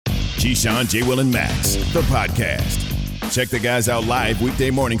Keyshawn, J. Will, and Max, the podcast. Check the guys out live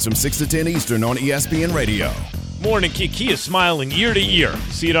weekday mornings from 6 to 10 Eastern on ESPN Radio. Morning, Key. Key is smiling year to year.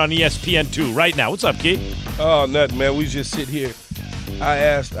 See it on ESPN2 right now. What's up, Key? Oh, nothing, man. We just sit here. I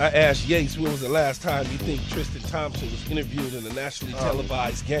asked Yates when was the last time you think Tristan Thompson was interviewed in a nationally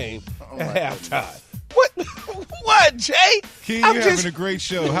televised game at halftime. What? What, Jay? Key, you're having a great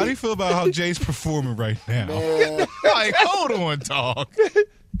show. How do you feel about how Jay's performing right now? Like, hold on, dog.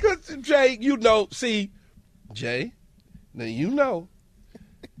 Because, Jay, Jay, now you know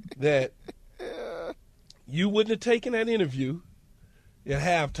that you wouldn't have taken that interview at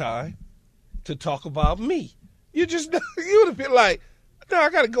halftime to talk about me. You would have been like, no,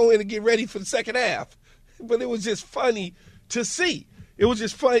 I got to go in and get ready for the second half. But it was just funny to see.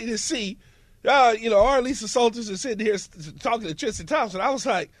 Arlisa Salters is sitting here talking to Tristan Thompson. I was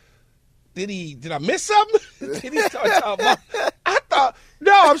like, did I miss something? Did he start talking about?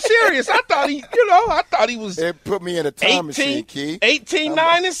 I'm serious. I thought he was. It put me in a time machine, Key. 18,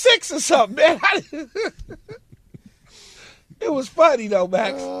 9, and 6 or something, man. It was funny though,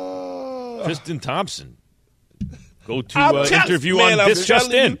 Max. Tristan Thompson. Go to interview on This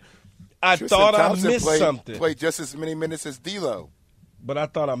Just In. I thought I missed something. Played just as many minutes as D'Lo. But I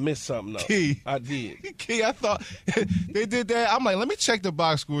thought I missed something, though. Key. I did. Key, I thought they did that. I'm like, let me check the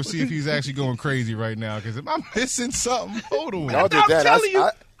box score, see if he's actually going crazy right now. Because if I'm missing something, hold on. Y'all did that. I'm telling you,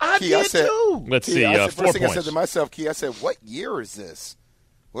 I did too. Let's Key, see, 4 first thing points. I said to myself, Key, I said, what year is this?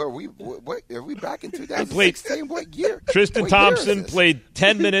 Where are we? What are we back in 2016? What year? Tristan Thompson played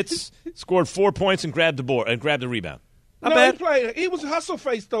 10 minutes, scored 4 points, and grabbed the rebound. Not bad. He was hustle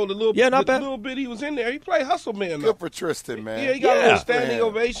face though. The little bit he was in there. He played hustle man. Good for Tristan, man. Yeah, he got a little standing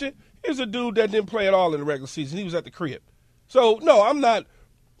ovation. Here's a dude that didn't play at all in the regular season. He was at the crib. So no, I'm not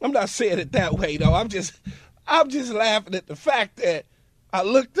saying it that way though. I'm just laughing at the fact that I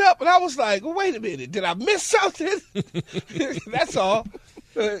looked up and I was like, well, wait a minute, did I miss something? That's all.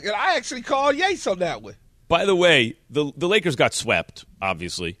 And I actually called Yates on that one. By the way, the Lakers got swept,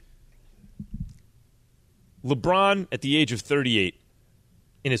 obviously. LeBron, at the age of 38,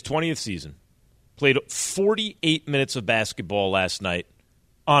 in his 20th season, played 48 minutes of basketball last night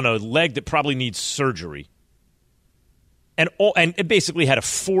on a leg that probably needs surgery, and it basically had a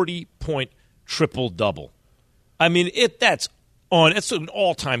 40-point triple-double. I mean, it's an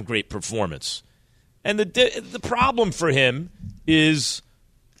all-time great performance. And the problem for him is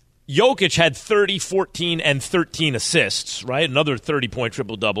Jokic had 30, 14, and 13 assists, right? Another 30-point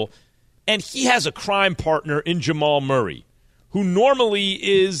triple-double. And he has a crime partner in Jamal Murray, who normally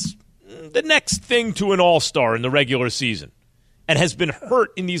is the next thing to an all-star in the regular season and has been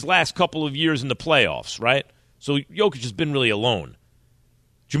hurt in these last couple of years in the playoffs, right? So Jokic has been really alone.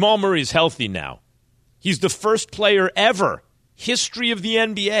 Jamal Murray is healthy now. He's the first player ever, history of the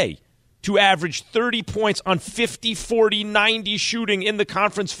NBA, to average 30 points on 50, 40, 90 shooting in the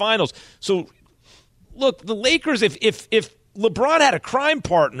conference finals. So, look, the Lakers, if LeBron had a crime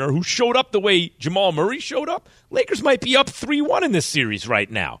partner who showed up the way Jamal Murray showed up, Lakers might be up 3-1 in this series right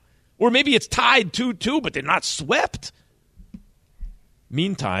now. Or maybe it's tied 2-2, but they're not swept.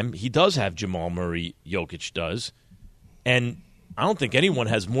 Meantime, he does have Jamal Murray, Jokic does. And I don't think anyone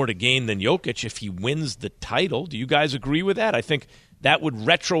has more to gain than Jokic if he wins the title. Do you guys agree with that? I think that would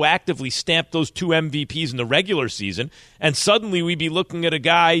retroactively stamp those two MVPs in the regular season, and suddenly we'd be looking at a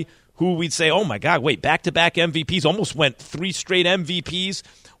guy who we'd say, oh, my God, wait, back-to-back MVPs, almost went 3 straight MVPs,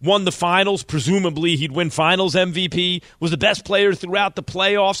 won the finals, presumably he'd win finals MVP, was the best player throughout the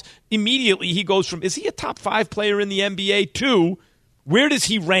playoffs. Immediately he goes from, is he a top 5 player in the NBA, to where does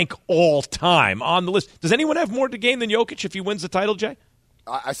he rank all time on the list? Does anyone have more to gain than Jokic if he wins the title, Jay?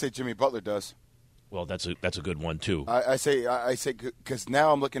 I say Jimmy Butler does. Well, that's a good one, too. I say because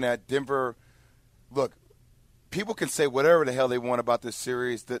now I'm looking at Denver. Look, people can say whatever the hell they want about this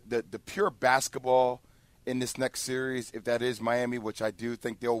series. The pure basketball in this next series, if that is Miami, which I do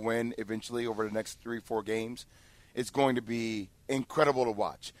think they'll win eventually over the next 3-4 games, it's going to be incredible to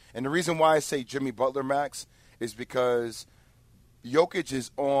watch. And the reason why I say Jimmy Butler, Max, is because Jokic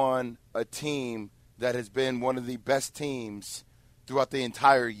is on a team that has been one of the best teams throughout the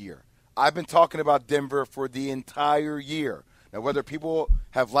entire year. I've been talking about Denver for the entire year. Now, whether people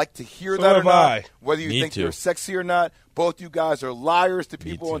have liked to hear that or not, whether you think they're sexy or not, both you guys are liars to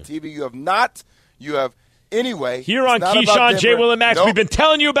people on TV. You have not. You have anyway. Here on Keyshawn, J. Will, and Max, we've been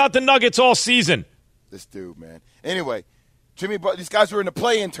telling you about the Nuggets all season. This dude, man. Anyway, Jimmy Butler, these guys were in the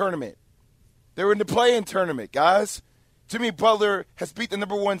play-in tournament. They were in the play-in tournament, guys. Jimmy Butler has beat the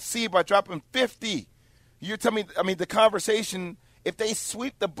number 1 seed by dropping 50. You're telling me, the conversation, if they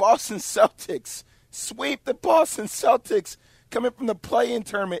sweep the Boston Celtics, coming from the play-in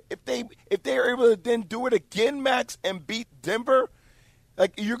tournament, if they are able to then do it again, Max, and beat Denver,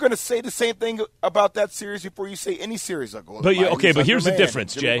 like you're going to say the same thing about that series before you say any series. Like, well, but here's the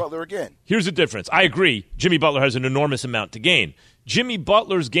difference, Jimmy Jay. Butler again. Here's the difference. I agree. Jimmy Butler has an enormous amount to gain. Jimmy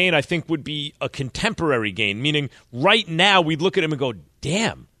Butler's gain, I think, would be a contemporary gain, meaning right now we'd look at him and go,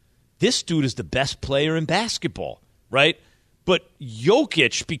 damn, this dude is the best player in basketball, right? But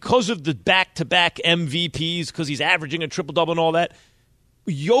Jokic, because of the back-to-back MVPs, because he's averaging a triple-double and all that,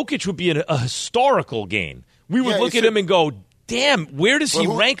 Jokic would be a historical gain. We would look at him and go, damn, where does he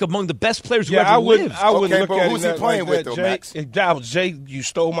rank among the best players who ever lived? I wouldn't look at who's he playing with, though, Max? Jay, you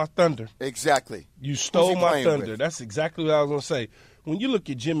stole my thunder. Exactly. You stole my thunder. With? That's exactly what I was going to say. When you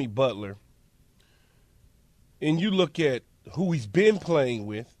look at Jimmy Butler and you look at who he's been playing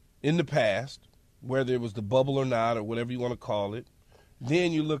with in the past, whether it was the bubble or not or whatever you want to call it,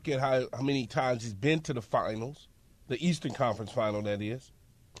 then you look at how many times he's been to the finals, the Eastern Conference final, that is.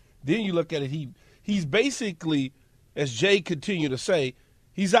 Then you look at it, he's basically, as Jay continued to say,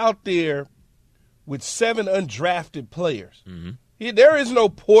 he's out there with 7 undrafted players. Mm-hmm. There is no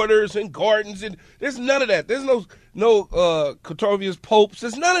Porters and Gardens, and there's none of that. There's no Kentavious Popes.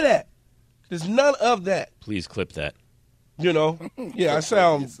 There's none of that. There's none of that. Please clip that. You know? Yeah, I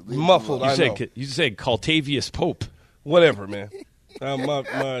sound muffled. You said Kentavious Pope. Whatever, man. I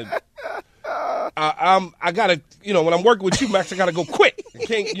gotta, when I'm working with you, Max, I gotta go quick.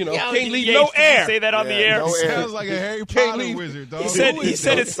 Can't leave no air. Did you say that on the air? No sounds like a Harry Potter wizard, dog. He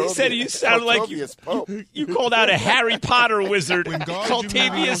said you sounded like you called out a Harry Potter wizard,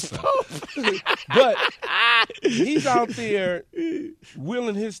 Kentavious Pope. But he's out there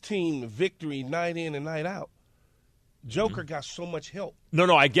willing his team to victory night in and night out. Joker got so much help.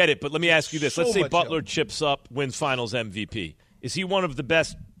 No, I get it, but let me ask you this. Let's say Butler help. chips up, wins Finals MVP. Is he one of the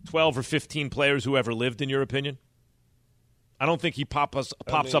best 12 or 15 players who ever lived, in your opinion? I don't think he pops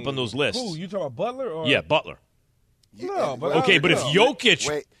up on those lists. Who, you talking about Butler? Or? Yeah, Butler. No, but okay, but if Jokic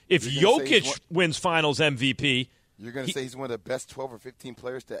wins Finals MVP, you're going to say he's one of the best 12 or 15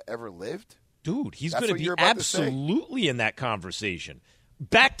 players that ever lived? Dude, he's going to be absolutely in that conversation.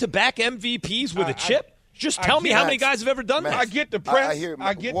 Back-to-back MVPs with a chip? Just tell me how many guys have ever done that. I get the press.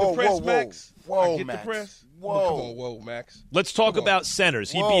 I get the press, Max. Whoa, I get Max. the press. Whoa. Come on, Max. Let's talk about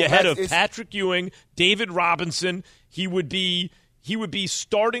centers. He'd be ahead of Patrick Ewing, David Robinson. He would be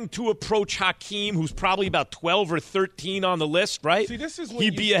starting to approach Hakeem, who's probably about 12 or 13 on the list, right? See, this is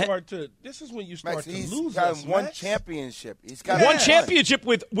when you start to lose He's got one championship. He's got one championship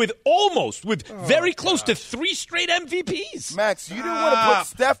with very close to 3 straight MVPs. Max, you didn't want to put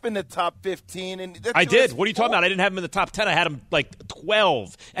Steph in the top 15. And I did. What are you talking about? I didn't have him in the top 10. I had him like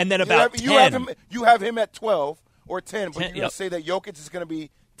 12, and then about 10. You have him at 12 or 10, but you're going to say that Jokic is going to be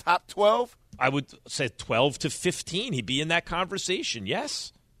top 12? I would say 12 to 15. He'd be in that conversation,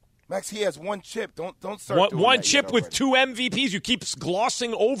 yes. Max, he has one chip. Don't start doing one that chip with 2 MVPs. You keep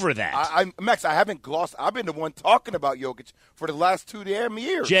glossing over that. Max, I haven't glossed. I've been the one talking about Jokic for the last 2 damn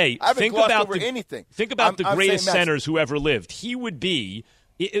years. Jay, I haven't think glossed about over anything. Think about the greatest saying, Max, centers who ever lived. He'd be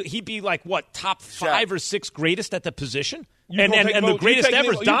like what, top 5 or 6 greatest at the position, and the greatest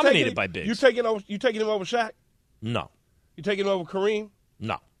ever is dominated by bigs. You taking him over Shaq? No. You taking him over Kareem?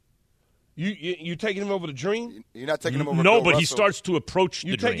 No. You taking him over the Dream? You're not taking him over. No, Bill but Russell. he starts to approach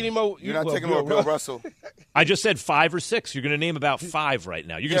the Dream. Taking him over. You're not taking him over Bill Russell. I just said 5 or 6. You're going to name about 5 right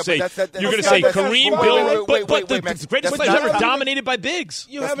now. You're going to say Kareem, Bill, but the Max, greatest players ever dominated by bigs.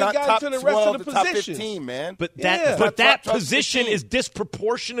 You haven't gotten to the rest of the top positions. 15, man. But that position is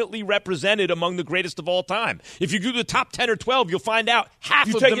disproportionately represented among the greatest of all time. If you do the top 10 or 12, you'll find out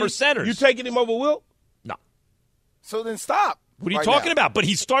half of them are centers. You taking him over Wilt? No. So then stop. What are you talking about? But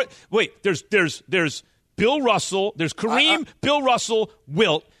there's Bill Russell, there's Kareem, Bill Russell,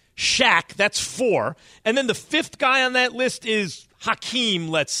 Wilt, Shaq, that's 4. And then the 5th guy on that list is Hakeem,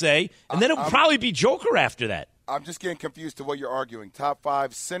 let's say. And then it'll probably be Joker after that. I'm just getting confused to what you're arguing. Top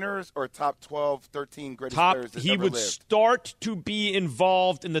 5 centers or top 12, 13 greatest players that he ever would lived? start to be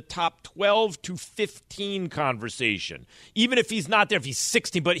involved in the top 12 to 15 conversation. Even if he's not there, if he's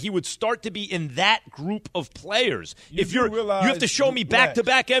 16, but he would start to be in that group of players. You have to show me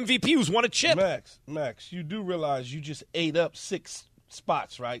back-to-back MVP who's won a chip. Max, you do realize you just ate up 6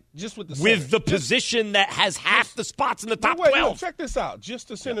 spots, right? Just with the centers. With the position that has half the spots in the top 12. No, check this out. Just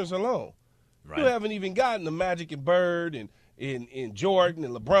the centers alone. Right. You haven't even gotten the Magic and Bird and Jordan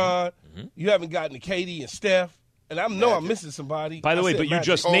and LeBron. Mm-hmm. You haven't gotten the KD and Steph. And I'm missing somebody. By the way, but you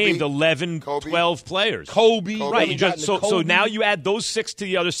just named 11, 12 players. Kobe. Right. So now you add those 6 to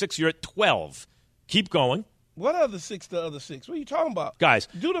the other 6. You're at 12. Keep going. What other 6 to other 6? What are you talking about? Guys,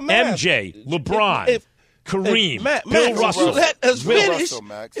 do the math. MJ, LeBron, Kareem, Max, Bill Russell. You let us Will finish. Russell,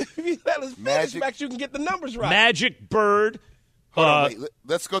 Max. If you let us finish, Magic. Max, you can get the numbers right. Magic, Bird, Hold on, wait.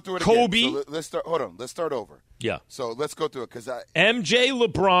 Let's go through it Kobe. again. So let's start. Hold on. Let's start over. Yeah. So let's go through it because MJ,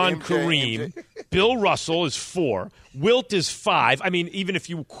 LeBron, MJ, Kareem, Bill Russell is 4. Wilt is 5. I mean, even if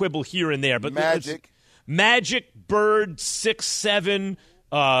you quibble here and there, but Magic, Bird, 6, 7.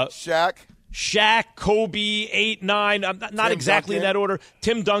 Shaq, Kobe, 8, 9. Not exactly in that order.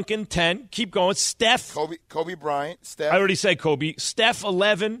 Tim Duncan, 10. Keep going. Steph. Kobe Bryant. Steph. I already said Kobe. Steph,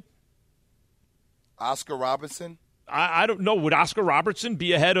 11. Oscar Robertson. I don't know. Would Oscar Robertson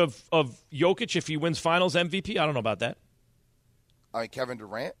be ahead of Jokic if he wins Finals MVP? I don't know about that. I mean, Kevin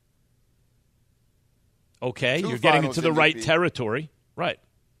Durant. Okay, 2 you're getting Finals into the MVP. right territory. Right.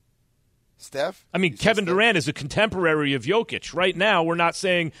 Steph? I mean, Kevin Durant is a contemporary of Jokic. Right now, we're not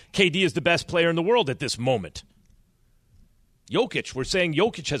saying KD is the best player in the world at this moment. Jokic, we're saying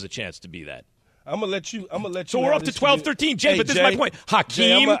Jokic has a chance to be that. I'm gonna let you. So we're up to 12-13, Jay. But this is my point.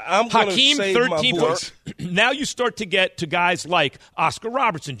 Hakeem, Hakeem, 13 points. Now you start to get to guys like Oscar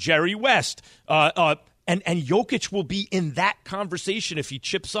Robertson, Jerry West, and Jokic will be in that conversation if he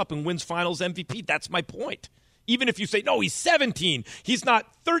chips up and wins Finals MVP. That's my point. Even if you say no, he's 17, he's not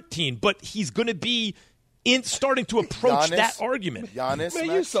 13, but he's going to be starting to approach that argument. Giannis, man, Max?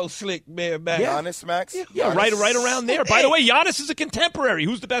 you're so slick, man. Max. Giannis, Max? Yeah, right around there. By the way, Giannis is a contemporary.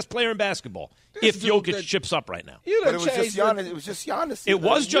 Who's the best player in basketball? If Jokic chips up right now. But it was just Giannis. It was just Giannis. It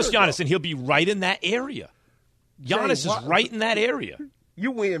was just Giannis, and he'll be right in that area. Giannis is right in that area.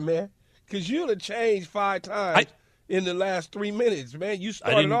 You win, man, because you'd have changed 5 times in the last 3 minutes, man. You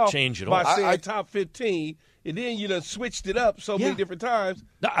started off change it by all. saying top 15, and then you done switched it up so many different times.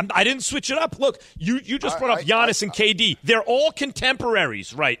 No, I didn't switch it up. Look, you just brought up Giannis and KD. They're all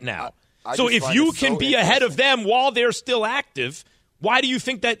contemporaries right now. So if you can be ahead of them while they're still active, why do you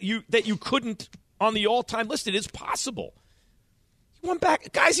think that you couldn't on the all-time list? It is possible. He won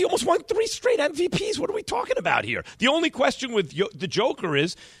back. Guys, he almost won 3 straight MVPs. What are we talking about here? The only question with the Joker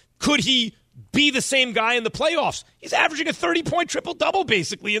is, could he be the same guy in the playoffs? He's averaging a 30-point triple-double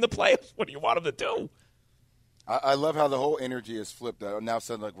basically in the playoffs. What do you want him to do? I love how the whole energy is flipped. Now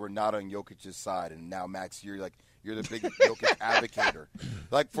suddenly like we're not on Jokic's side, and now Max, you're the big Jokic advocator.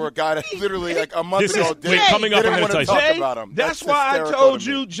 Like for a guy that literally like a month ago coming up, didn't want to talk about him. That's why I told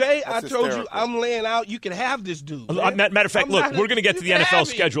you, Jay. I told you I'm laying out. You can have this dude. Matter of fact, look, we're going to get to the NFL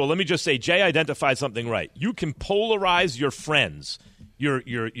schedule. Let me just say, Jay identified something right. You can polarize your friends,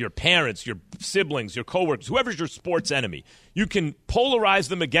 your parents, your siblings, your coworkers, whoever's your sports enemy. You can polarize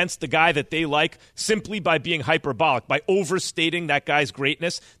them against the guy that they like simply by being hyperbolic, by overstating that guy's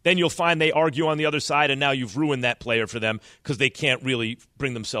greatness. Then you'll find they argue on the other side, and now you've ruined that player for them because they can't really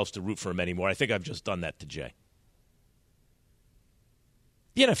bring themselves to root for him anymore. I think I've just done that to Jay.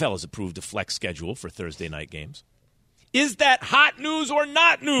 The NFL has approved a flex schedule for Thursday night games. Is that hot news or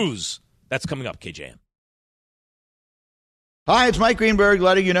not news? That's coming up, KJM. Hi, it's Mike Greenberg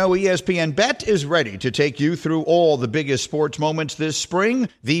letting you know ESPN Bet is ready to take you through all the biggest sports moments this spring.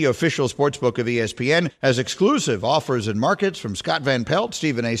 The official sportsbook of ESPN has exclusive offers and markets from Scott Van Pelt,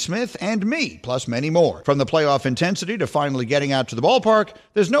 Stephen A. Smith, and me, plus many more. From the playoff intensity to finally getting out to the ballpark,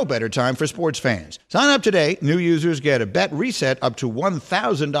 there's no better time for sports fans. Sign up today. New users get a bet reset up to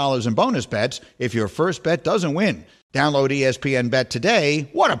 $1,000 in bonus bets if your first bet doesn't win. Download ESPN Bet today.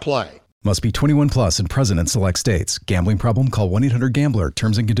 What a play. Must be 21 plus and present in select states. Gambling problem? Call 1-800-GAMBLER.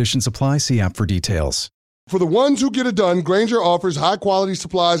 Terms and conditions apply. See app for details. For the ones who get it done, Grainger offers high-quality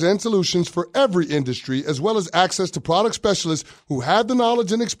supplies and solutions for every industry, as well as access to product specialists who have the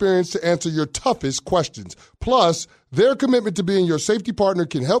knowledge and experience to answer your toughest questions. Plus, their commitment to being your safety partner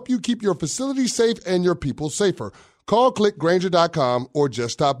can help you keep your facility safe and your people safer. Call, click Grainger.com, or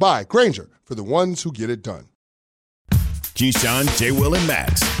just stop by. Grainger, for the ones who get it done. Keyshawn, J. Will, and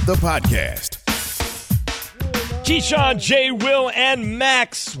Max, the podcast. Keyshawn, J. Will, and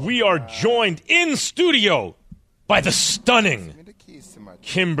Max. We are joined in studio by the stunning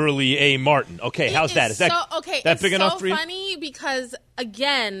Kimberly A. Martin. Okay, how's that? Is that big enough for you? It's so funny because,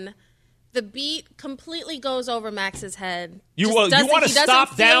 again, the beat completely goes over Max's head. You want to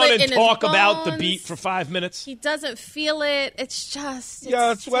stop down and talk about the beat for 5 minutes? He doesn't feel it. It's just...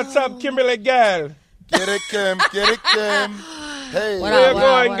 What's up, Kimberly girl? Get it, Kim. Get it, Kim. Hey. Where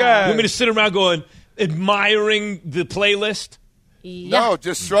going, guys? You want me to sit around going, admiring the playlist? Yeah. No,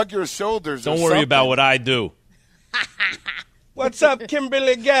 just shrug your shoulders. Don't worry about what I do. What's up,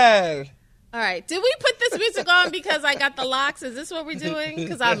 Kimberly girl? All right. Did we put this music on because I got the locks? Is this what we're doing?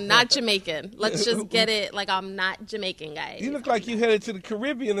 Because I'm not Jamaican. Let's just get it. Like, I'm not Jamaican, guys. You look like you headed to the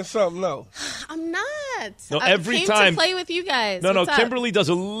Caribbean or something, though. I'm not. No, I every came time to play with you guys. No, What's up? Kimberly does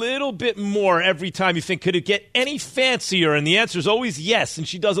a little bit more every time. You think, could it get any fancier? And the answer is always yes. And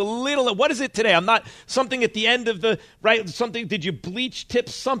she does a little. What is it today? I'm not something at the end of the right. Something. Did you bleach tip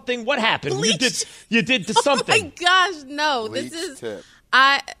something? What happened? Bleach? You did to something. Oh my gosh, no! Bleach this is tip.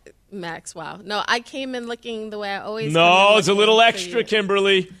 Max. Wow, no! I came in looking the way I always. No, it's a looking little for extra, you.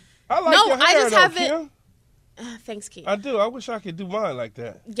 Kimberly. I like No, your hair, I just though, haven't- Kim. Thanks, Keith. I do. I wish I could do mine like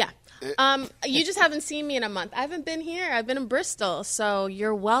that. Yeah. You just haven't seen me in a month. I haven't been here. I've been in Bristol, so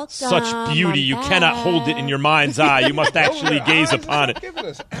you're welcome. Such beauty. I'm You cannot hold it in your mind's eye. You must actually Oh, gaze eyes upon are it. Giving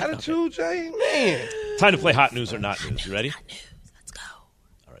us attitude, Jay. Man. Time to play Hot News or Not News. You ready? Let's go.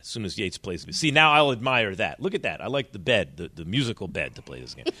 All right, as soon as Yates plays me. See, now I'll admire that. Look at that. I like the bed, the musical bed to play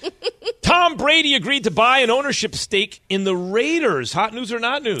this game. Tom Brady agreed to buy an ownership stake in the Raiders. Hot news or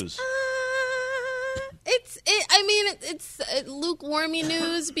not news? It's lukewarmy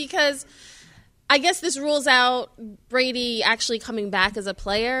news because I guess this rules out Brady actually coming back as a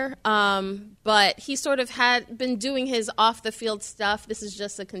player. But he sort of had been doing his off the field stuff. This is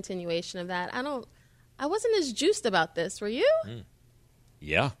just a continuation of that. I wasn't as juiced about this. Were you?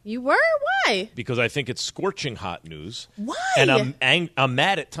 Yeah. You were? Why? Because I think it's scorching hot news. Why? And I'm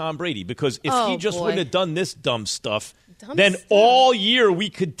mad at Tom Brady because if he just boy. wouldn't have done this dumb stuff, Dumb then stuff. all year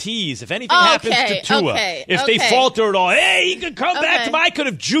we could tease. If anything happens to Tua, if they falter at all, hey, he could come back to me. I could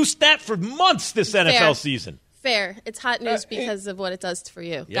have juiced that for months this NFL season. Fair. It's hot news because of what it does for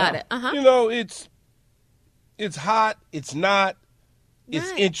you. Yeah. Got it. Uh-huh. You know, it's hot. It's not. It's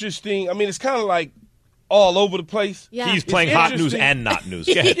Right. interesting. I mean, it's kind of like all over the place. Yeah. He's It's playing hot news interesting. and not news.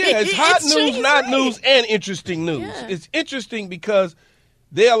 Go ahead. Yeah, it's hot It's true, news, he's not right. news, and interesting news. Yeah. It's interesting because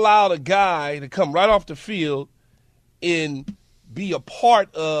they allowed a guy to come right off the field and be a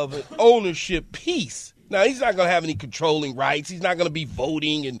part of an ownership piece. Now, he's not going to have any controlling rights. He's not going to be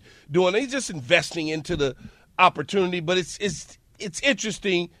voting and doing it. He's just investing into the opportunity. But it's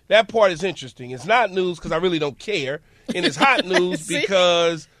interesting. That part is interesting. It's not news because I really don't care. And it's hot news See?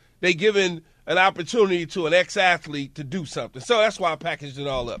 because they're giving an opportunity to an ex-athlete to do something. So that's why I packaged it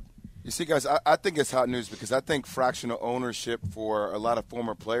all up. You see, guys, I think it's hot news because I think fractional ownership for a lot of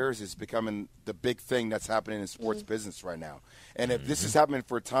former players is becoming the big thing that's happening in sports business right now. And if this is happening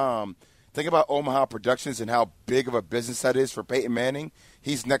for Tom, think about Omaha Productions and how big of a business that is for Peyton Manning.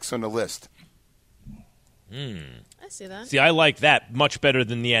 He's next on the list. I see that. See, I like that much better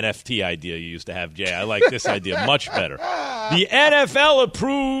than the NFT idea you used to have, Jay. I like this idea much better. The NFL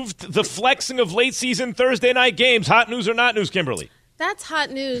approved the flexing of late-season Thursday night games. Hot news or not news, Kimberly? That's hot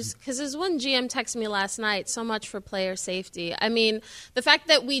news because there's one GM texted me last night. So much for player safety. I mean, the fact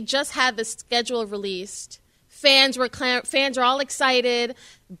that we just had the schedule released, fans are all excited,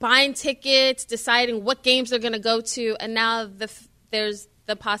 buying tickets, deciding what games they're going to go to, and now there's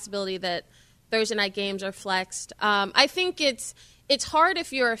the possibility that Thursday night games are flexed. I think it's hard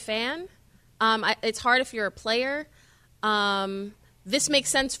if you're a fan. It's hard if you're a player. This makes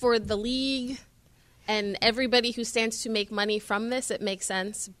sense for the league. And everybody who stands to make money from this, it makes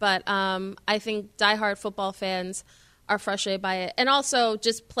sense. But I think diehard football fans are frustrated by it. And also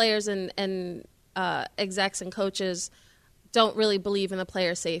just players and execs and coaches don't really believe in the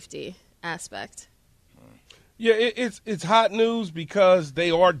player safety aspect. Yeah, it's hot news because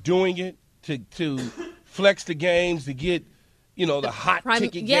they are doing it to flex the games, to get, the hot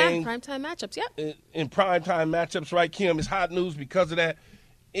ticket games. Primetime matchups, yeah. In primetime matchups, right, Kim? It's hot news because of that.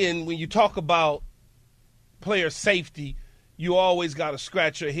 And when you talk about player safety, you always got to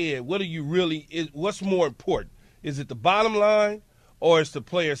scratch your head. What's more important? Is it the bottom line or is the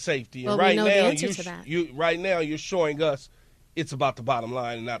player safety? Well, And right we know now, the answer to that. right now you're showing us it's about the bottom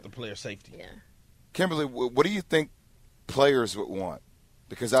line and not the player safety. Yeah. Kimberly, what do you think players would want?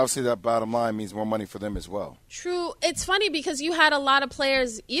 Because obviously that bottom line means more money for them as well. True. It's funny because you had a lot of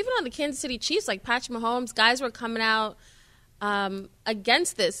players, even on the Kansas City Chiefs, like Patrick Mahomes, guys were coming out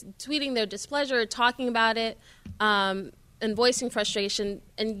against this, tweeting their displeasure, talking about it, and voicing frustration.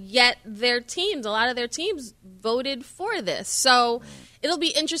 And yet a lot of their teams voted for this. So it'll be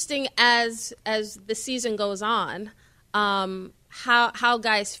interesting as the season goes on, how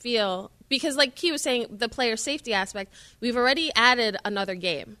guys feel. Because like Key was saying, the player safety aspect, we've already added another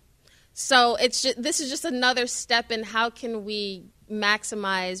game. So this is just another step in how can we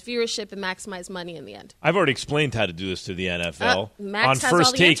maximize viewership and maximize money in the end. I've already explained how to do this to the NFL Max on has First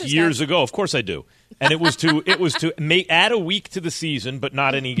all the Take answers, years guys. ago. Of course I do. And it was to add a week to the season, but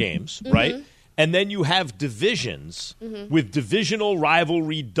not any games, right? and then you have divisions with divisional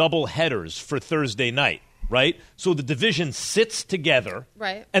rivalry double headers for Thursday night, right? So the division sits together,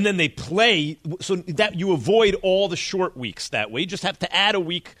 right, and then they play, so that you avoid all the short weeks that way. You just have to add a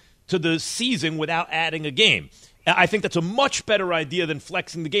week to the season without adding a game. I think that's a much better idea than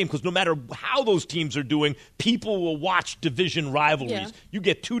flexing the game, because no matter how those teams are doing, people will watch division rivalries. Yeah. You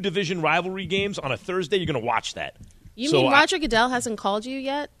get 2 division rivalry games on a Thursday, you're going to watch that. You mean Roger Goodell hasn't called you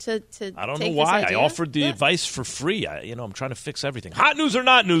yet to I don't take know why. this idea? I offered the advice for free. I'm trying to fix everything. Hot news or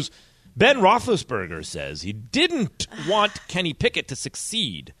not news, Ben Roethlisberger says he didn't want Kenny Pickett to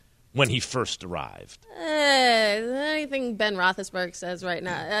succeed when he first arrived. Anything Ben Roethlisberger says right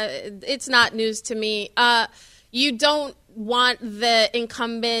now, it's not news to me. You don't want the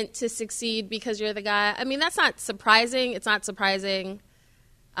incumbent to succeed because you're the guy. I mean, that's not surprising. It's not surprising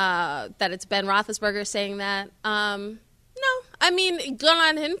that it's Ben Roethlisberger saying that. No, I mean, good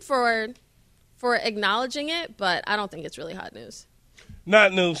on him for acknowledging it, but I don't think it's really hot news.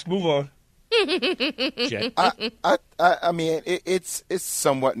 Not news. Move on. I mean, it's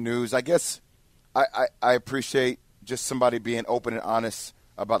somewhat news. I guess I appreciate just somebody being open and honest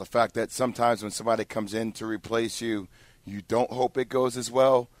about the fact that sometimes when somebody comes in to replace you, you don't hope it goes as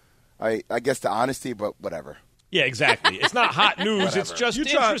well. I guess the honesty, but whatever. Yeah, exactly. It's not hot news. It's just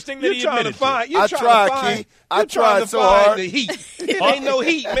interesting that he admitted to it. I tried, Key. I tried so hard. The heat. It ain't no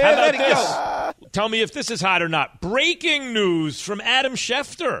heat, man. Let it go. Tell me if this is hot or not. Breaking news from Adam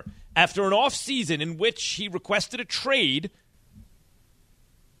Schefter. After an offseason in which he requested a trade,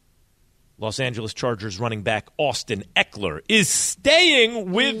 Los Angeles Chargers running back Austin Eckler is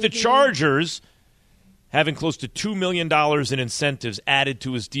staying with the Chargers, having close to $2 million in incentives added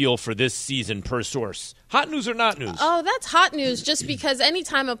to his deal for this season per source. Hot news or not news? Oh, that's hot news just because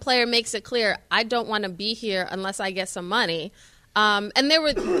anytime a player makes it clear, I don't want to be here unless I get some money. And there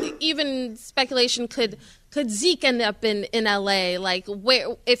were even speculation, could Zeke end up in L.A.? Like,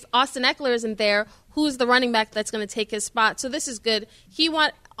 where if Austin Eckler isn't there, who's the running back that's going to take his spot? So this is good.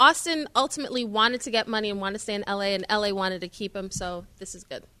 Austin ultimately wanted to get money and wanted to stay in L.A., and L.A. wanted to keep him, so this is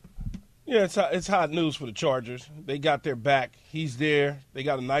good. Yeah, it's hot news for the Chargers. They got their back. He's there. They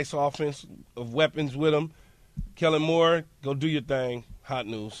got a nice offense of weapons with him. Kellen Moore, go do your thing. Hot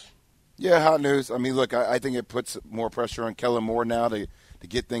news. Yeah, hot news. I mean, look, I think it puts more pressure on Kellen Moore now to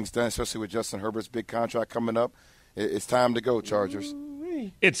get things done, especially with Justin Herbert's big contract coming up. It's time to go, Chargers.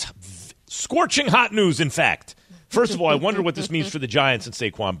 It's scorching hot news, in fact. First of all, I wonder what this means for the Giants and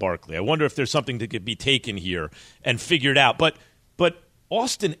Saquon Barkley. I wonder if there's something that could be taken here and figured out. But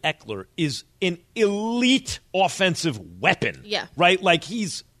Austin Eckler is an elite offensive weapon. Yeah. Right? Like,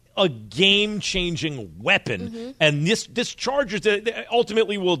 he's a game-changing weapon. And this Chargers,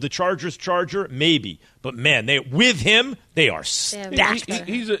 ultimately, will the Chargers Charger? Maybe. But, man, with him, they are stacked.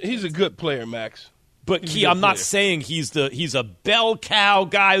 He's a good player, Max. But, Key, I'm not saying he's a bell cow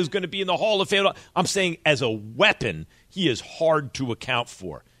guy who's going to be in the Hall of Fame. I'm saying as a weapon, he is hard to account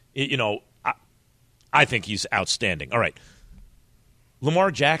for. I think he's outstanding. All right.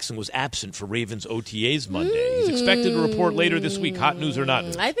 Lamar Jackson was absent for Ravens OTAs Monday. He's expected to report later this week. Hot news or not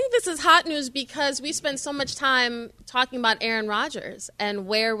news? I think this is hot news because we spent so much time talking about Aaron Rodgers and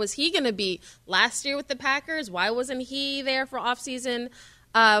where was he going to be last year with the Packers? Why wasn't he there for offseason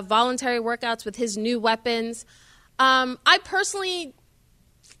voluntary workouts with his new weapons? I personally,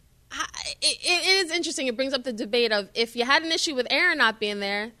 it is interesting. It brings up the debate of if you had an issue with Aaron not being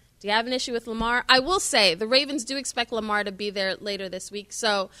there, do you have an issue with Lamar? I will say the Ravens do expect Lamar to be there later this week,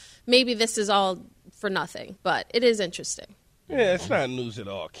 so maybe this is all for nothing, but it is interesting. Yeah, it's not news at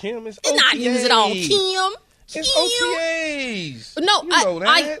all, Kim. It's not news at all, Kim. It's OTAs. No, you know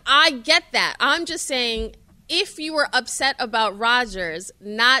that. I get that. I'm just saying if you were upset about Rodgers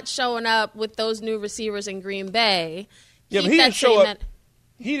not showing up with those new receivers in Green Bay, yeah, but he didn't show up.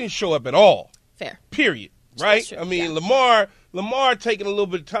 He didn't show up at all. Fair. Period. Right? I mean, yeah. Lamar taking a little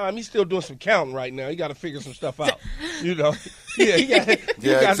bit of time. He's still doing some counting right now. He got to figure some stuff out. Yeah, he got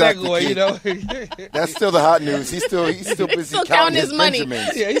exactly. that going. You know, that's still the hot news. He's still busy counting his money.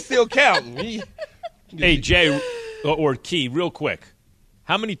 Benjamins. Yeah, he's still counting. Hey, Jay or Key, real quick,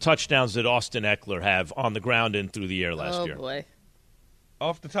 how many touchdowns did Austin Eckler have on the ground and through the air last year? Oh boy,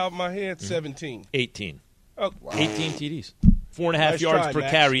 off the top of my head, 17. 18. Oh, wow. 18 TDs. 4.5 yards per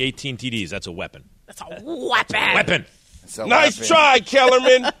carry, 18 TDs. That's a weapon. That's a weapon. Nice try,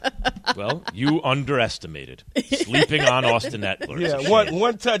 Kellerman. Well, you underestimated sleeping on Austin Eckler. Yeah,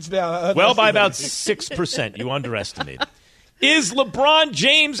 one touchdown. Well, by about 6%, you underestimated. Is LeBron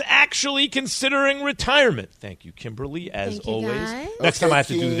James actually considering retirement? Thank you, Kimberly, as always. Guys. Next time I have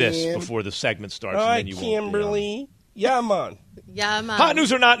to do this before the segment starts. All right, and then you Kimberly. Yeah, man. Yeah, man. Hot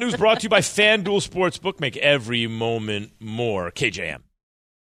news or not news brought to you by FanDuel Sportsbook. Make every moment more. KJM.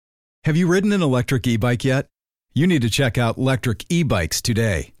 Have you ridden an electric e-bike yet? You need to check out Lectric E-Bikes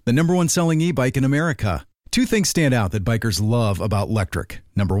today, the #1 selling e-bike in America. Two things stand out that bikers love about Lectric.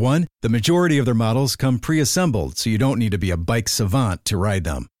 Number one, the majority of their models come pre-assembled, so you don't need to be a bike savant to ride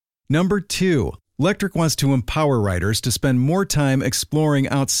them. Number two, Lectric wants to empower riders to spend more time exploring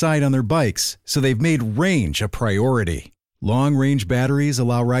outside on their bikes, so they've made range a priority. Long-range batteries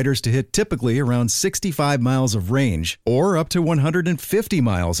allow riders to hit typically around 65 miles of range, or up to 150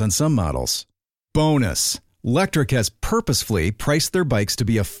 miles on some models. Bonus, Lectric has purposefully priced their bikes to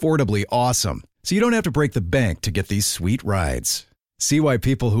be affordably awesome, so you don't have to break the bank to get these sweet rides. See why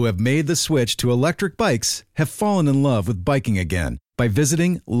people who have made the switch to electric bikes have fallen in love with biking again by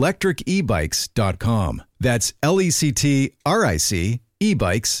visiting lectricebikes.com. That's LECTRIC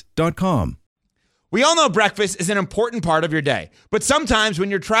ebikes.com. We all know breakfast is an important part of your day, but sometimes when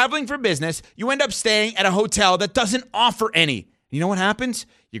you're traveling for business, you end up staying at a hotel that doesn't offer any. You know what happens?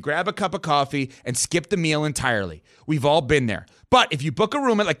 You grab a cup of coffee and skip the meal entirely. We've all been there. But if you book a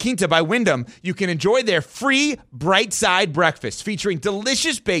room at La Quinta by Wyndham, you can enjoy their free Bright Side breakfast featuring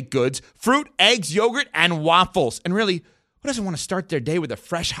delicious baked goods, fruit, eggs, yogurt, and waffles. And really, who doesn't want to start their day with a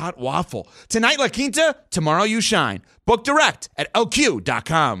fresh, hot waffle? Tonight, La Quinta, tomorrow you shine. Book direct at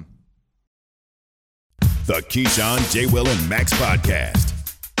lq.com. The Keyshawn, J. Will, and Max podcast.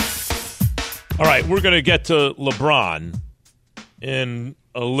 All right, we're going to get to LeBron in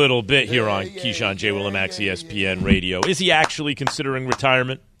a little bit here on Keyshawn, J. Will, and Max ESPN Radio. Is he actually considering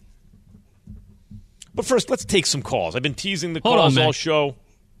retirement? But first, let's take some calls. I've been teasing the calls all show.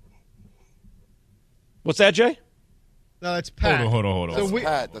 What's that, Jay? No, it's Pat. Hold on. So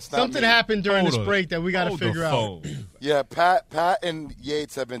Pat. That's not something me. happened during this break that we got to figure out. Yeah, Pat and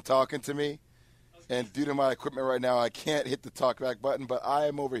Yates have been talking to me. And due to my equipment right now, I can't hit the talk back button, but I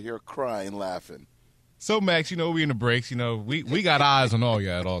am over here crying, laughing. So, Max, we in the breaks. We got eyes on all you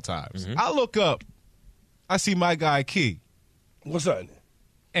at all times. Mm-hmm. I look up. I see my guy, Key. What's up?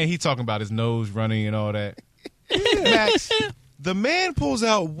 And he talking about his nose running and all that. Max, the man pulls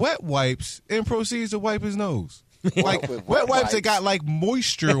out wet wipes and proceeds to wipe his nose. Like wet wipes that got like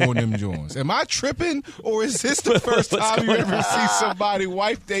moisture on them joints. Am I tripping, or is this the first time you ever see somebody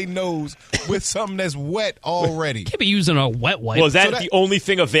wipe their nose with something that's wet already? Can't be using a wet wipe. Well, is that the only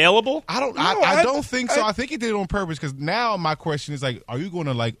thing available? I don't think so. I think he did it on purpose, because now my question is, like, are you going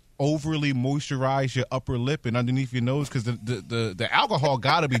to like overly moisturize your upper lip and underneath your nose, because the alcohol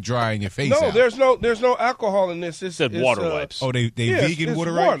got to be drying your face? No, out. there's no alcohol in this. It's water wipes. Oh, they vegan it's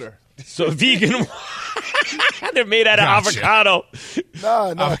water water. wipes? So vegan. They're made out of avocado.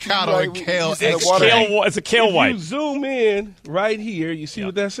 No, avocado and kale. It's a kale wipe. If you zoom in right here, you see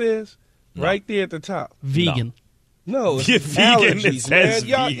what that says? No. Right there at the top. Vegan. No, it's vegan. Allergies, it says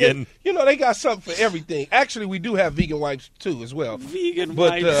man. vegan. They got something for everything. Actually, we do have vegan wipes too as well. Vegan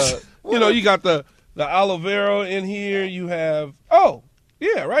wipes. But you got the aloe vera in here. You have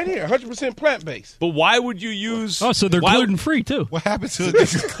right here, 100% plant-based. But why would you use... Oh, so they're gluten-free, too. What happened to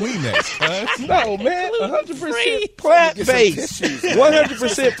this Kleenex? No, man, 100% plant-based.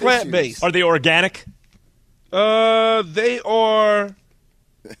 100% plant-based. Are they organic? They are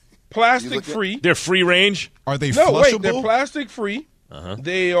plastic-free. They're free range? Are they No, flushable? wait, they're plastic-free. Uh-huh.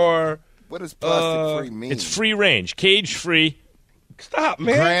 They are... What does plastic-free mean? It's free range, cage-free. Stop,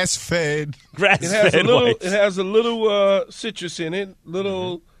 man. Grass-fed. Grass-fed It has a little citrus in it,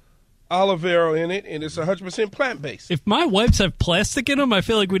 little aloe vera in it, and it's 100% plant-based. If my wipes have plastic in them, I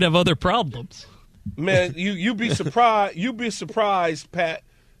feel like we'd have other problems. Man, you'd be surprised. You'd be surprised, Pat,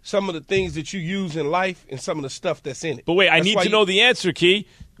 some of the things that you use in life and some of the stuff that's in it. But wait, I need to know the answer, Key.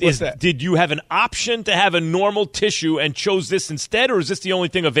 What's that? Did you have an option to have a normal tissue and chose this instead, or is this the only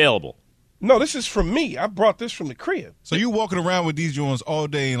thing available? No, this is from me. I brought this from the crib. So you walking around with these joints all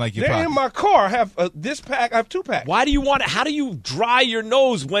day in like your They're pocket? in my car. I have this pack. I have 2 packs. Why do you want it? How do you dry your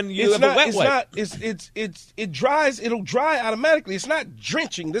nose when you have a wet wipe? It dries. It'll dry automatically. It's not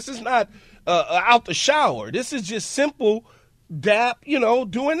drenching. This is not out the shower. This is just simple dap,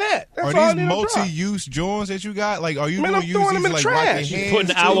 doing that. That's Are these multi-use joints that you got? Like, are you going to use these like trash. wipe your hands?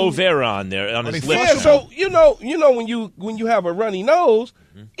 Putting aloe vera on there on his lips. Yeah, so when you have a runny nose,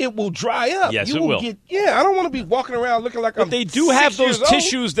 it will dry up. Yes, you it will. I don't want to be walking around looking like but I'm they do have 6 those years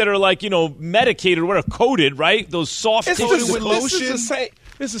tissues that are like, medicated or coated, right? Those soft old. tissues with lotion.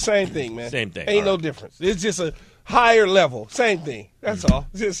 It's the same thing, man. Same thing. Ain't no difference. It's just a higher level. Same thing. That's all.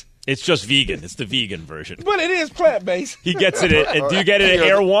 It's just vegan. It's the vegan version. But it is plant-based. He gets it. Do you get it at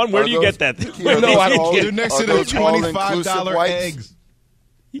Air One? Where do you get that? They're next to the $25 eggs.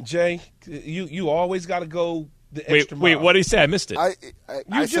 Jay, you always got to go the extra mile. Wait, what did he say? I missed it.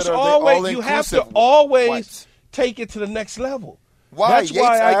 You just always, you have to always wipes? take it to the next level. Why? That's Yates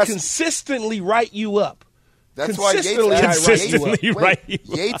why I asked- consistently write you up. That's why Yates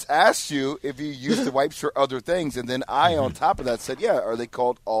Yates asked you if you use the wipes for other things, and then I, on top of that, said, "Yeah, are they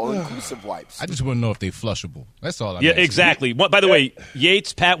called all-inclusive wipes?" I just want to know if they're flushable. That's all. Yeah, exactly. By the way,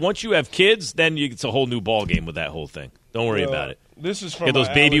 Yates, Pat, once you have kids, then it's a whole new ball game with that whole thing. Don't worry about it. This is from Get those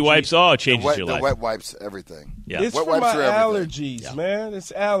baby wipes. Oh, it changes your life. The wet wipes, everything. Yeah. It's wet from wipes my are everything. allergies, man.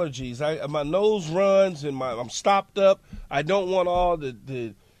 It's allergies. My nose runs and I'm stopped up. I don't want all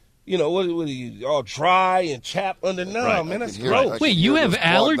the what are you, all dry and chapped under? No, man, that's gross. Wait, you have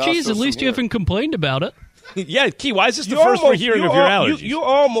allergies? At least you haven't complained about it. Yeah, Key, why is this the first we're hearing of your allergies? You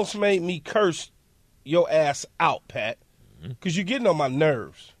almost made me curse your ass out, Pat, because you're getting on my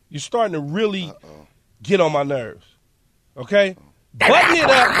nerves. You're starting to really get on my nerves. Okay? Button it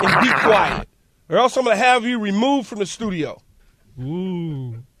up and be quiet, or else I'm going to have you removed from the studio.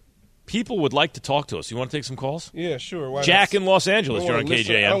 Ooh. People would like to talk to us. You want to take some calls? Yeah, sure. Why Jack not? in Los Angeles, you're on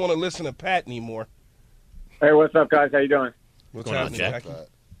KJM. I don't want to listen to Pat anymore. Hey, what's up, guys? How you doing? What's happening, Jack?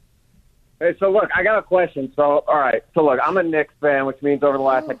 Hey, so look, I got a question. So, all right. So, look, I'm a Knicks fan, which means over the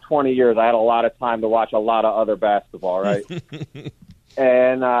last, 20 years, I had a lot of time to watch a lot of other basketball, right?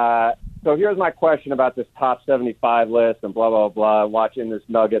 And so here's my question about this top 75 list and blah, blah, blah, watching this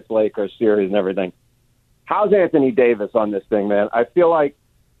Nuggets-Lakers series and everything. How's Anthony Davis on this thing, man? I feel like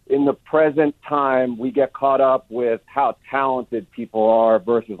in the present time, we get caught up with how talented people are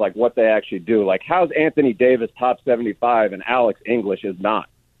versus, what they actually do. How's Anthony Davis top 75 and Alex English is not?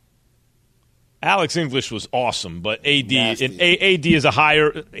 Alex English was awesome, but AD is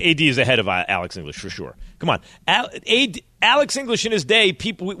ahead of Alex English for sure. Come on, Alex English in his day,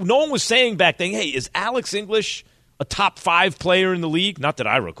 no one was saying back then, "Hey, is Alex English a top 5 player in the league?" Not that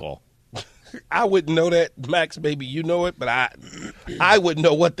I recall. I wouldn't know that, Max. Maybe you know it, but I wouldn't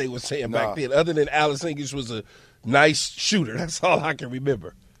know what they were saying back then. Other than Alex English was a nice shooter, that's all I can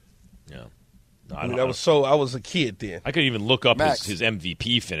remember. Yeah. I was a kid then. I could even look up his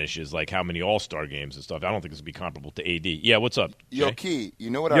MVP finishes, like how many All-Star games and stuff. I don't think this would be comparable to AD. Yeah, what's up, Jay? Yo, Key, you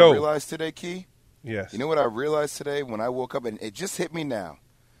know what I realized today, Key? Yes. You know what I realized today when I woke up, and it just hit me now?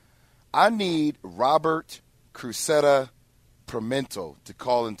 I need Robert Crusetta Pimento to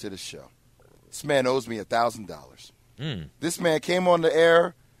call into the show. This man owes me $1,000. This man came on the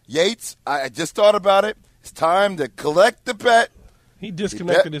air. Yates, I just thought about it. It's time to collect the bet. He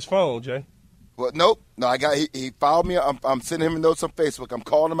disconnected his phone, Jay. Well, nope. No, he followed me. I'm sending him notes on Facebook. I'm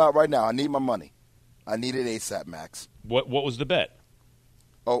calling him out right now. I need my money. I need it ASAP, Max. What was the bet?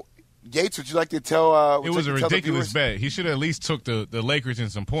 Oh, Yates, would you like to tell? It was a ridiculous bet. He should have at least took the Lakers in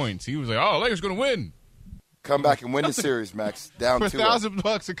some points. He was like, "Oh, Lakers going to win. Come back and win the series, Max. Down for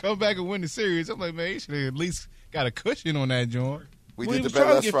 $1,000 to come back and win the series." I'm like, man, he should have at least got a cushion on that joint. We did the bet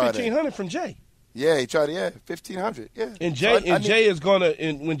last Friday. Friday. $1,500 from Jay. Yeah, he tried. Yeah, $1,500. Yeah, and Jay is gonna.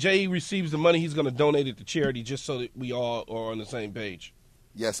 And when Jay receives the money, he's gonna donate it to charity, just so that we all are on the same page.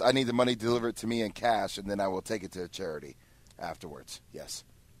 Yes, I need the money delivered to me in cash, and then I will take it to a charity afterwards. Yes.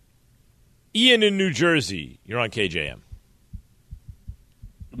 Ian in New Jersey, you're on KJM.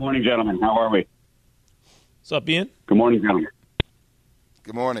 Good morning, gentlemen. How are we? What's up, Ian? Good morning, gentlemen.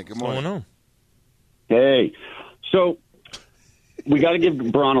 Good morning. Good morning. What's going on? Hey, so we got to give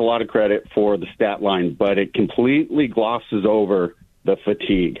Braun a lot of credit for the stat line, but it completely glosses over the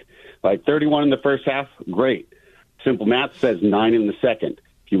fatigue. 31 in the first half, great. Simple math says 9 in the second.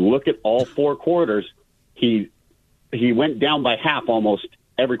 If you look at all 4 quarters, he went down by half almost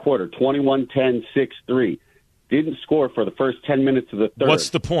every quarter, 21-10, 6-3. Didn't score for the first 10 minutes of the third.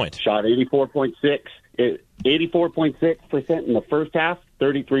 What's the point? Shot 84.6% in the first half,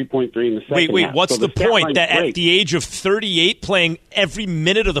 33.3 in the second Wait, half. what's So the point? That great. at the age of 38, playing every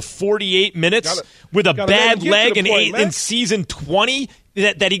minute of the 48 minutes with a bad leg in season 20,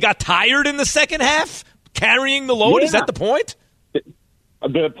 that he got tired in the second half, carrying the load? Yeah. Is that the point?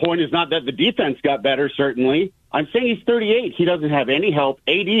 The point is not that the defense got better, certainly. I'm saying he's 38. He doesn't have any help.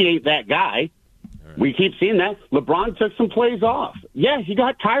 AD ain't that guy. We keep seeing that. LeBron took some plays off. Yeah, he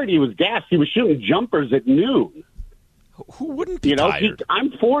got tired. He was gassed. He was shooting jumpers at noon. Who wouldn't be tired? I'm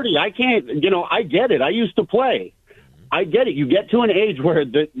 40. I can't, I get it. I used to play. I get it. You get to an age where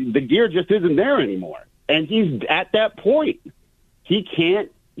the gear just isn't there anymore. And he's at that point. He can't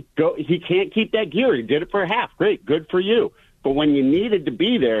keep that gear. He did it for a half. Great. Good for you. But when you needed to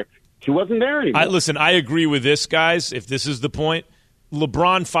be there, he wasn't there anymore. Listen, I agree with this, guys, if this is the point.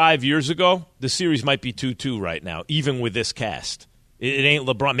 LeBron 5 years ago, the series might be 2-2 right now, even with this cast. It ain't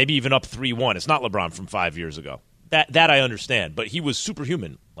LeBron, maybe even up 3-1. It's not LeBron from 5 years ago. That I understand, but he was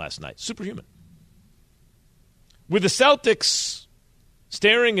superhuman last night. Superhuman. With the Celtics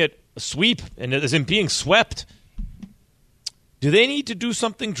staring at a sweep and as in being swept, do they need to do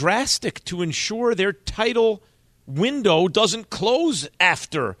something drastic to ensure their title window doesn't close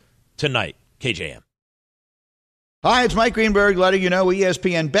after tonight? KJM. Hi, it's Mike Greenberg letting you know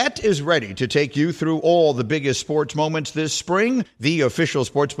ESPN Bet is ready to take you through all the biggest sports moments this spring. The official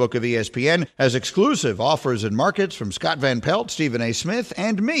sportsbook of ESPN has exclusive offers and markets from Scott Van Pelt, Stephen A. Smith,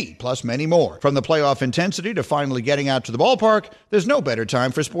 and me, plus many more. From the playoff intensity to finally getting out to the ballpark, there's no better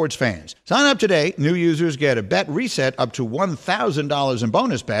time for sports fans. Sign up today. New users get a bet reset up to $1,000 in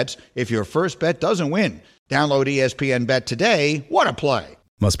bonus bets if your first bet doesn't win. Download ESPN Bet today. What a play.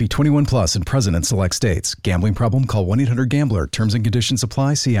 Must be 21 plus and present in select states. Gambling problem? Call 1-800-GAMBLER. Terms and conditions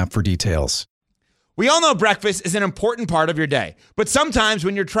apply. See app for details. We all know breakfast is an important part of your day, but sometimes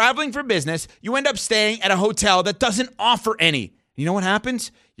when you're traveling for business, you end up staying at a hotel that doesn't offer any. You know what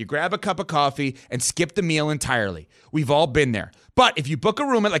happens? You grab a cup of coffee and skip the meal entirely. We've all been there. But if you book a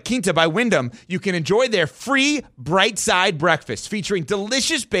room at La Quinta by Wyndham, you can enjoy their free Bright Side breakfast featuring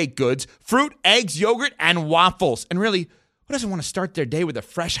delicious baked goods, fruit, eggs, yogurt, and waffles. And really, who doesn't want to start their day with a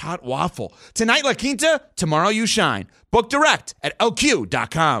fresh, hot waffle? Tonight, La Quinta, tomorrow you shine. Book direct at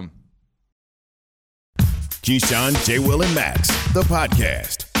LQ.com. Keyshawn, J. Will, and Max, the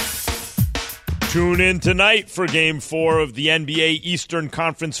podcast. Tune in tonight for Game 4 of the NBA Eastern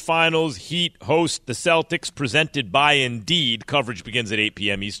Conference Finals. Heat host the Celtics, presented by Indeed. Coverage begins at 8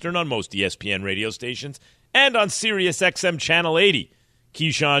 p.m. Eastern on most ESPN radio stations and on Sirius XM Channel 80.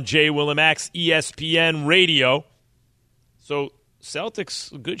 Keyshawn, J. Will, and Max, ESPN Radio. So,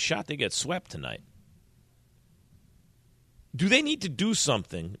 Celtics, a good shot they get swept tonight. Do they need to do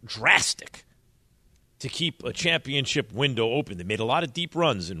something drastic to keep a championship window open? They made a lot of deep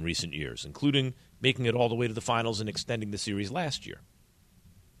runs in recent years, including making it all the way to the finals and extending the series last year.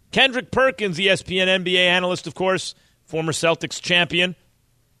 Kendrick Perkins, ESPN NBA analyst, of course, former Celtics champion,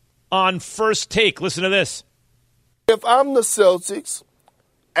 on First Take. Listen to this. If I'm the Celtics,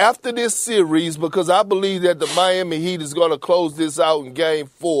 after this series, because I believe that the Miami Heat is going to close this out in Game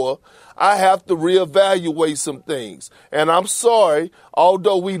 4, I have to reevaluate some things. And I'm sorry,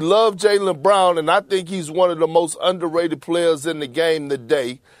 although we love Jaylen Brown, and I think he's one of the most underrated players in the game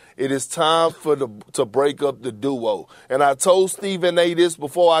today, it is time to break up the duo. And I told Stephen A. this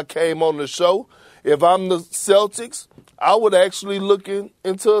before I came on the show. If I'm the Celtics, I would actually look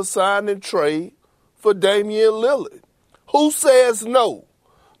into a sign and trade for Damian Lillard. Who says no?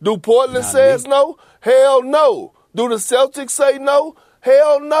 Do Portland says no? Hell no. Do the Celtics say no?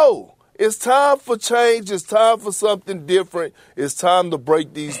 Hell no. It's time for change. It's time for something different. It's time to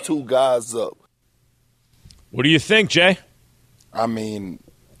break these two guys up. What do you think, Jay? I mean,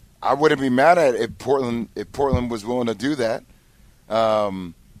 I wouldn't be mad at it if Portland was willing to do that.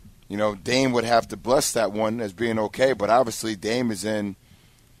 You know, Dame would have to bless that one as being okay, but obviously Dame is in,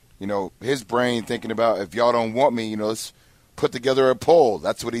 you know, his brain thinking about, if y'all don't want me, you know, let's put together a poll.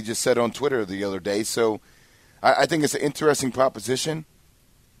 That's what he just said on Twitter the other day. So I think it's an interesting proposition.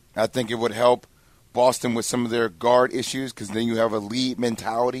 I think it would help Boston with some of their guard issues, because then you have a lead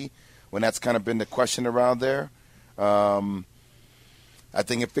mentality when that's kind of been the question around there. I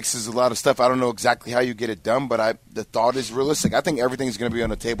think it fixes a lot of stuff. I don't know exactly how you get it done, but the thought is realistic. I think everything's going to be on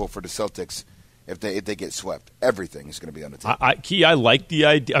the table for the Celtics if they get swept. Everything is going to be on the table. I like the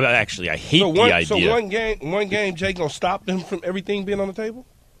idea. Actually, I hate the idea. So one game, Jay, going to stop them from everything being on the table?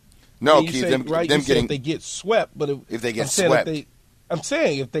 No, Key, them getting, if they get swept. But if they get swept. I'm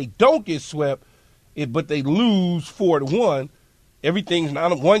saying if they don't get swept, but they lose 4-1, everything's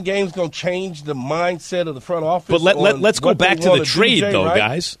not one game's going to change the mindset of the front office. But let's go back to the trade, though, right?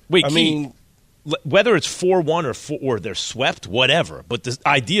 guys. Wait, whether it's 4-1 or they're swept, whatever. But the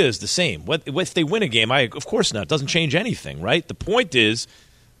idea is the same. If they win a game, of course not. It doesn't change anything, right? The point is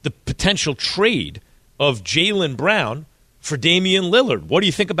the potential trade of Jaylen Brown for Damian Lillard. What do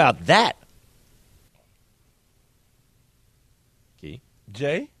you think about that?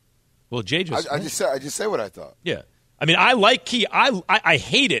 Jay? Well, Jay just I just said what I thought. Yeah. I mean, I like Key. I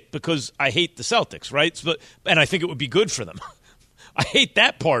hate it because I hate the Celtics, right? And I think it would be good for them. I hate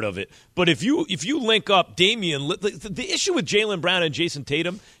that part of it. But if you link up Damian, the issue with Jaylen Brown and Jason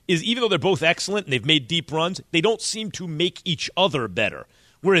Tatum is, even though they're both excellent and they've made deep runs, they don't seem to make each other better.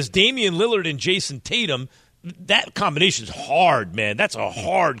 Whereas Damian Lillard and Jason Tatum, that combination is hard, man. That's a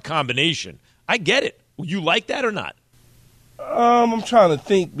hard combination. I get it. You like that or not? I'm trying to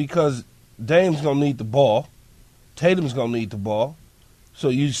think, because Dame's going to need the ball. Tatum's going to need the ball. So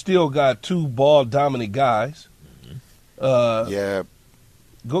you still got two ball-dominant guys. Yeah.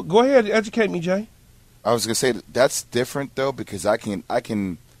 Go ahead, educate me, Jay. I was going to say that's different, though, because I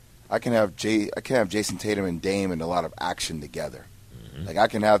can I can have Jason Tatum and Dame in a lot of action together. Like I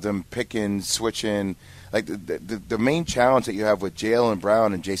can have them picking, switching. Like the main challenge that you have with Jaylen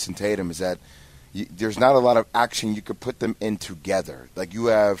Brown and Jason Tatum is that there's not a lot of action you could put them in together. Like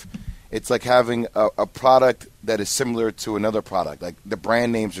it's like having a product that is similar to another product. Like the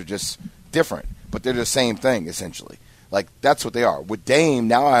brand names are just different, but they're the same thing essentially. Like that's what they are. With Dame,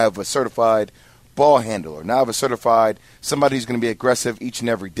 now I have a certified ball handler. Now I have a certified somebody who's going to be aggressive each and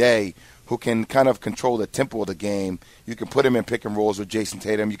every day, who can kind of control the tempo of the game. You can put him in pick and rolls with Jason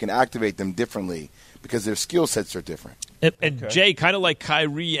Tatum. You can activate them differently because their skill sets are different. And Jay, kind of like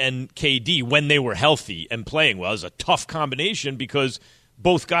Kyrie and KD when they were healthy and playing well, is a tough combination because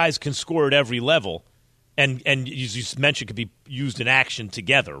both guys can score at every level, and as you mentioned, could be used in action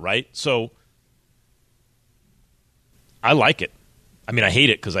together, right? So I like it. I mean, I hate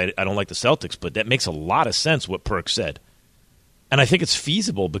it because I don't like the Celtics, but that makes a lot of sense what Perk said. And I think it's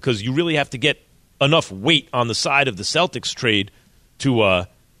feasible because you really have to get enough weight on the side of the Celtics trade to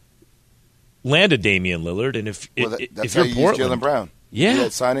land a Damian Lillard. And if that's if how you're you Portland, use Jaylen Brown. yeah,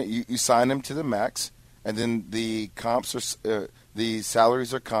 You sign him to the max, and then the comps are the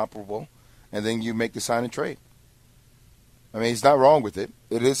salaries are comparable, and then you make the sign and trade. I mean, he's not wrong with it.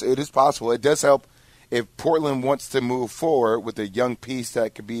 It is possible. It does help if Portland wants to move forward with a young piece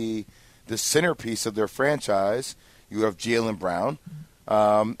that could be the centerpiece of their franchise. You have Jaylen Brown,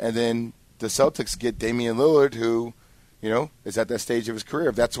 and then the Celtics get Damian Lillard, who, is at that stage of his career.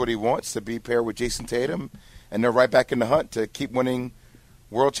 If that's what he wants, to be paired with Jason Tatum, and they're right back in the hunt to keep winning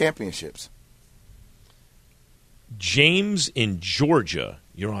world championships. James in Georgia,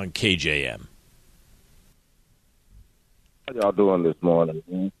 you're on KJM. How y'all doing this morning,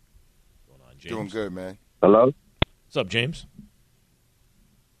 man? What's going on, James? Doing good, man. Hello? What's up, James?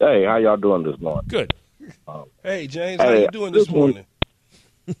 Hey, how y'all doing this morning? Good. Hey, James, how you doing this morning?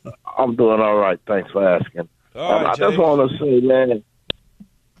 I'm doing all right. Thanks for asking. All right, I just want to say, man,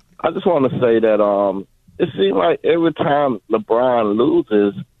 that it seems like every time LeBron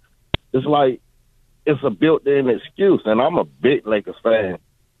loses, it's like it's a built-in excuse. And I'm a big Lakers fan,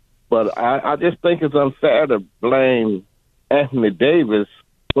 but I just think it's unfair to blame Anthony Davis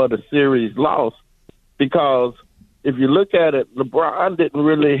for the series loss because if you look at it, LeBron didn't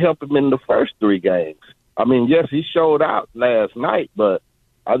really help him in the first 3 games. I mean, yes, he showed out last night, but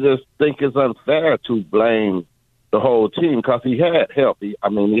I just think it's unfair to blame the whole team because he had help. He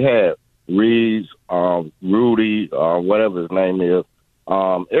had Reeves, Rudy, whatever his name is.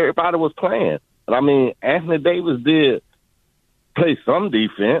 Everybody was playing. And, I mean, Anthony Davis did play some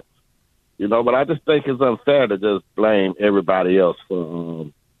defense, but I just think it's unfair to just blame everybody else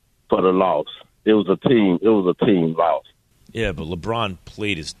for the loss. It was a team loss. Yeah, but LeBron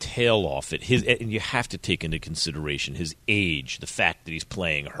played his tail off and you have to take into consideration his age, the fact that he's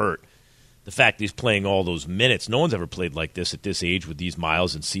playing hurt, the fact that he's playing all those minutes. No one's ever played like this at this age with these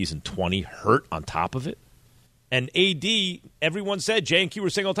miles in season 20 hurt on top of it. And AD, everyone said, Jay and Q were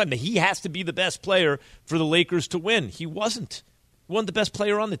saying all the time, that he has to be the best player for the Lakers to win. He wasn't. He wasn't the best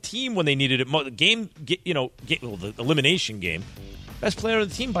player on the team when they needed it. The elimination game. Best player on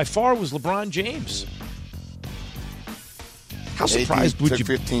the team by far was LeBron James. How surprised would you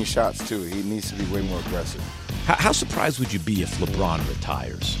be? 15 shots, too. He needs to be way more aggressive. How surprised would you be if LeBron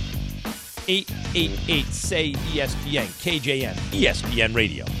retires? 888-SAY-ESPN, KJM, ESPN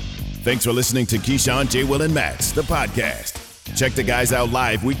Radio. Thanks for listening to Keyshawn, J. Will, and Max, the podcast. Check the guys out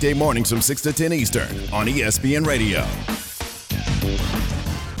live weekday mornings from 6 to 10 Eastern on ESPN Radio.